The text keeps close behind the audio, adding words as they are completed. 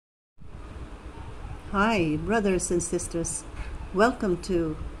Hi, brothers and sisters. Welcome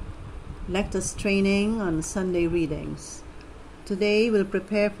to Lectus Training on Sunday Readings. Today we'll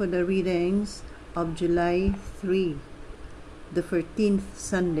prepare for the readings of July 3, the 13th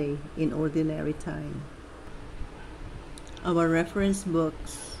Sunday in Ordinary Time. Our reference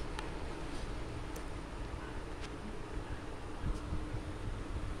books.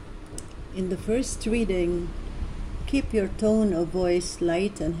 In the first reading, keep your tone of voice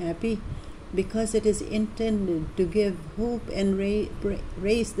light and happy, because it is intended to give hope and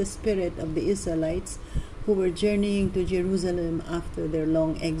raise the spirit of the Israelites who were journeying to Jerusalem after their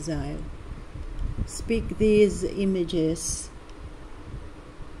long exile. Speak these images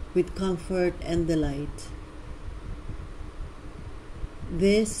with comfort and delight.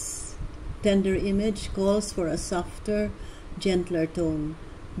 This tender image calls for a softer, gentler tone.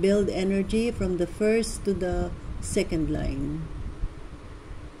 Build energy from the first to the second line.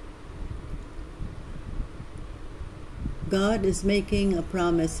 God is making a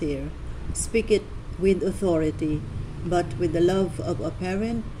promise here. Speak it with authority, but with the love of a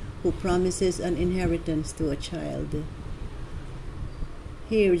parent who promises an inheritance to a child.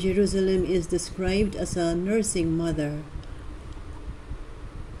 Here, Jerusalem is described as a nursing mother.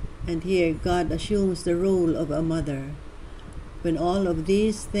 And here, God assumes the role of a mother. When all of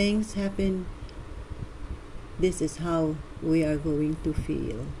these things happen, this is how we are going to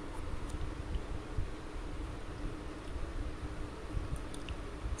feel.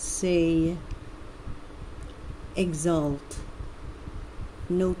 Say, exalt.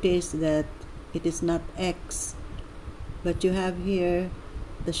 Notice that it is not X, but you have here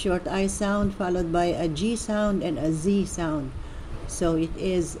the short I sound followed by a G sound and a Z sound. So it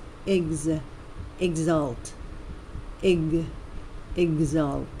is exalt,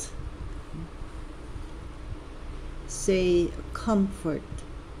 exalt. Say, comfort,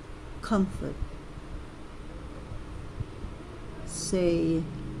 comfort. Say,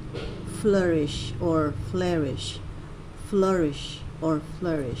 flourish or flourish, flourish or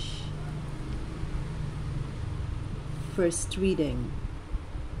flourish. First reading.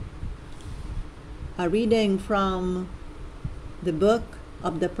 A reading from the book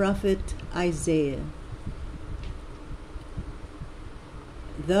of the prophet Isaiah.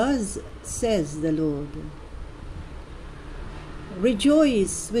 Thus says the Lord,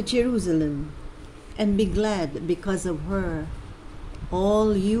 rejoice with Jerusalem and be glad because of her,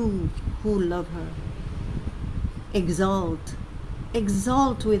 all you who love her. Exalt,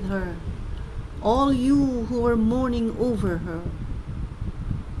 exalt with her, all you who are mourning over her.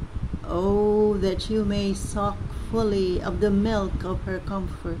 Oh, that you may suck fully of the milk of her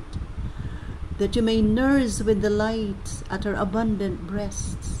comfort, that you may nurse with delight at her abundant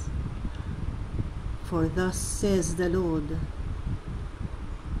breasts. For thus says the Lord,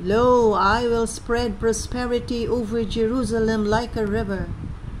 lo, I will spread prosperity over Jerusalem like a river,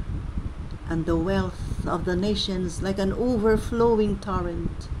 and the wealth of the nations like an overflowing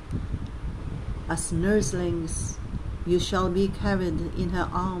torrent. As nurslings, you shall be carried in her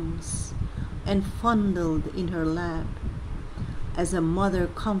arms and fondled in her lap. As a mother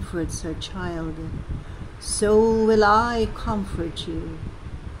comforts her child, so will I comfort you.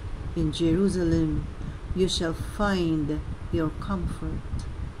 In Jerusalem you shall find your comfort.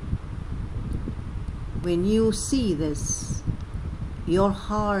 When you see this, your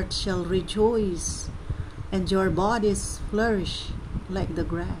heart shall rejoice, and your bodies flourish like the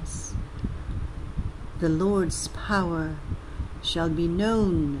grass. The Lord's power shall be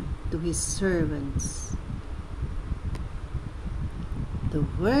known to his servants. The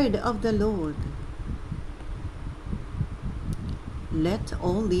word of the Lord. Let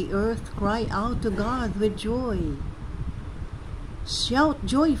all the earth cry out to God with joy. Shout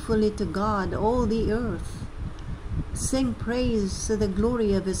joyfully to God, all the earth. Sing praise to the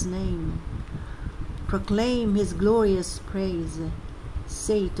glory of his name. Proclaim his glorious praise.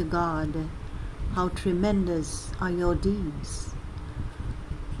 Say to God, how tremendous are your deeds.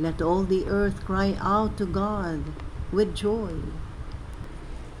 Let all the earth cry out to God with joy.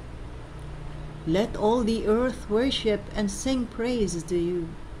 Let all the earth worship and sing praise to you.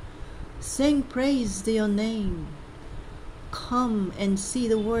 Sing praise to your name. Come and see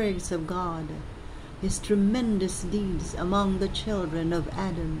the works of God, his tremendous deeds among the children of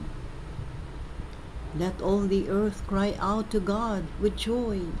Adam. Let all the earth cry out to God with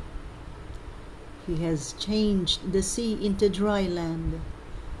joy. He has changed the sea into dry land.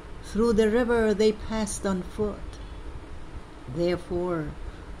 Through the river they passed on foot. Therefore,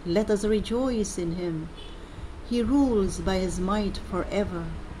 let us rejoice in him. He rules by his might forever.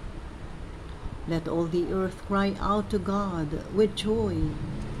 Let all the earth cry out to God with joy.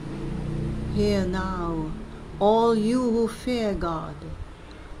 Hear now, all you who fear God,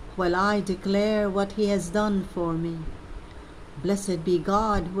 while I declare what he has done for me. Blessed be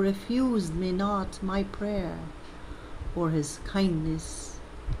God who refused me not my prayer, or his kindness.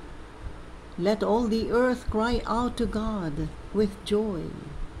 Let all the earth cry out to God with joy.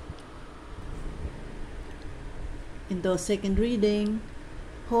 In the second reading,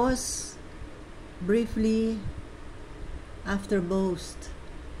 pause briefly after boast,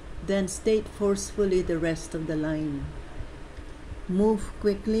 then state forcefully the rest of the line. Move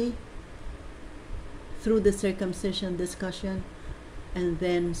quickly through the circumcision discussion and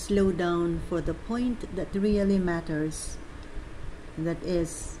then slow down for the point that really matters, that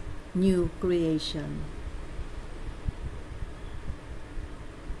is new creation.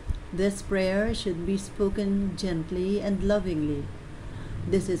 This prayer should be spoken gently and lovingly.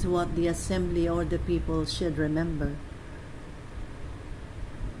 This is what the assembly or the people should remember.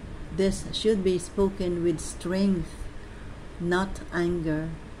 This should be spoken with strength, not anger.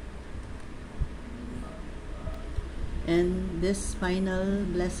 And this final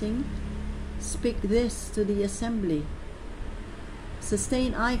blessing, speak this to the assembly.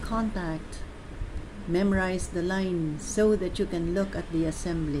 Sustain eye contact. Memorize the line so that you can look at the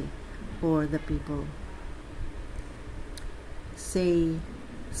assembly or the people. Say,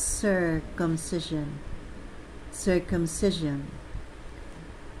 circumcision, circumcision,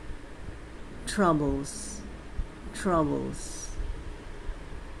 troubles, troubles.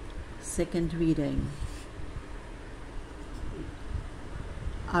 Second reading.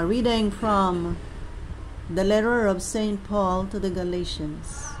 A reading from the letter of St. Paul to the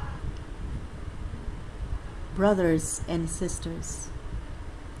Galatians. Brothers and sisters,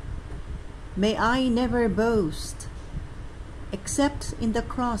 may I never boast except in the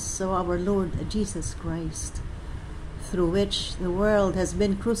cross of our Lord Jesus Christ, through which the world has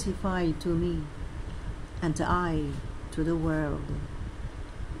been crucified to me, and I to the world.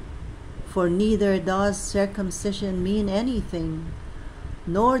 For neither does circumcision mean anything,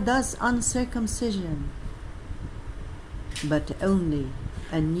 nor does uncircumcision, but only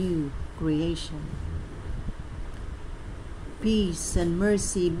a new creation. Peace and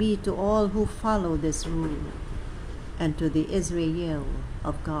mercy be to all who follow this rule, and to the Israel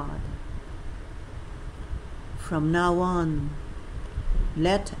of God. From now on,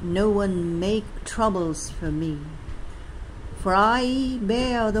 let no one make troubles for me, for I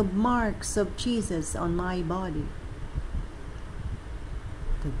bear the marks of Jesus on my body.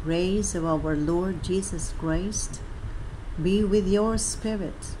 The grace of our Lord Jesus Christ be with your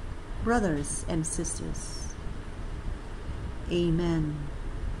spirit, brothers and sisters. Amen.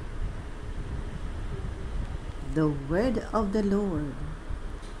 The word of the Lord.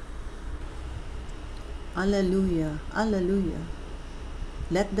 Alleluia, alleluia.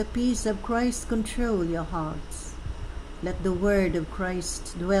 Let the peace of Christ control your hearts. Let the word of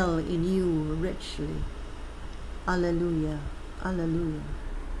Christ dwell in you richly. Alleluia, alleluia.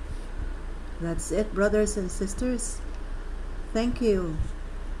 That's it, brothers and sisters. Thank you.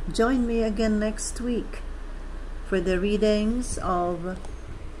 Join me again next week for the readings of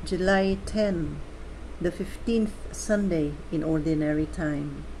July 10, the 15th Sunday in Ordinary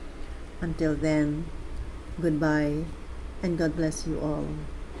Time. Until then, goodbye and God bless you all.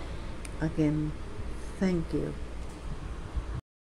 Again, thank you.